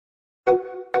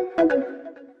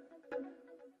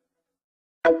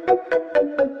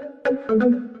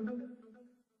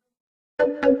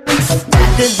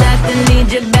Doctor,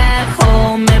 need you back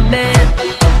home in bed.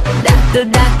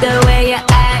 Doctor, where you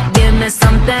at? Give me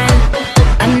something.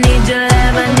 I need your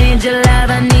love, I need your love,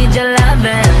 I need your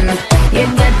loving. You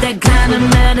got that kind of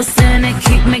medicine that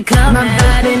keep me coming. My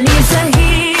body needs a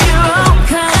hero,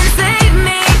 come and save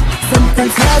me. Something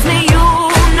tells me you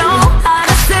know how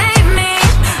to save me.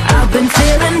 I've been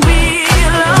feeling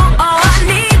real low, oh I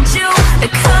need you to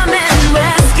come and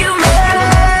rescue me.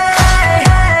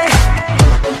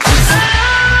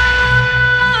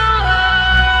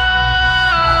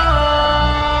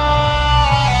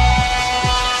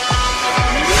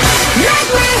 Make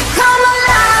me come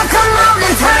alive, come on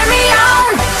and turn me on.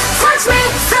 Touch me,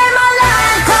 save my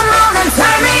life, come on and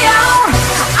turn me on.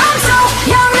 I'm so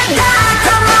young to die,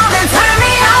 come on and turn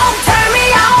me on. Turn me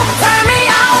on, turn me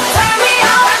on, turn me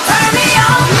on, turn me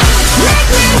on. Make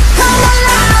me come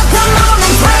alive, come on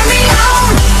and turn me on.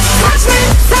 Touch me,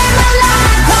 save my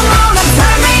life, come on and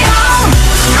turn me on.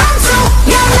 I'm so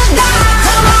young to die,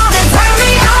 come on and turn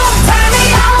me on. Turn me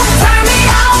on, turn me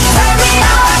on, turn me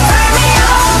on, turn me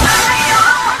on.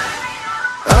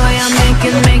 Oh, yeah, make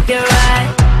it right.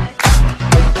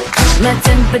 My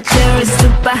temperature is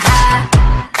super high.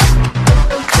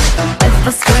 If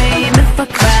I scream, if I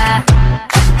cry,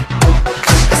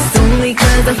 it's only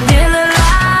 'cause I feel alive.